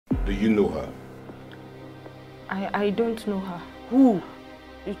Do you know her? I don't know her. Who?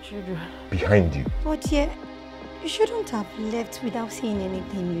 The children. Behind you. But yeah, you shouldn't have left without saying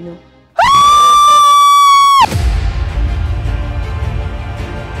anything, you know.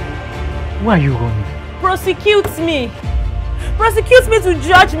 Why are you running? Prosecute me! Prosecute me to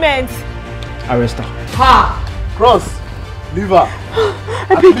judgment! Arrest her. Ha! Cross! Leave her.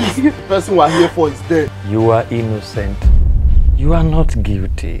 At least the person we are here for is dead. You are innocent. You are not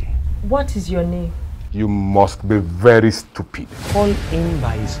guilty. What is your name? You must be very stupid. Call him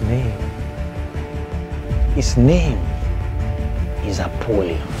by his name. His name is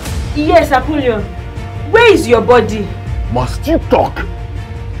Apollyon. Yes, Apollyon. Where is your body? Must you talk?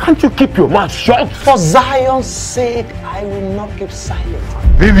 Can't you keep your mouth shut? For Zion's sake, I will not keep silent.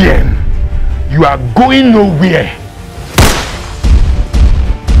 Vivian, you are going nowhere.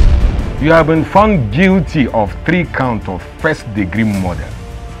 You have been found guilty of 3 counts of first-degree murder.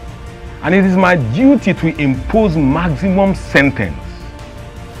 And it is my duty to impose maximum sentence.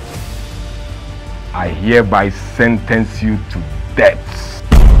 I hereby sentence you to death.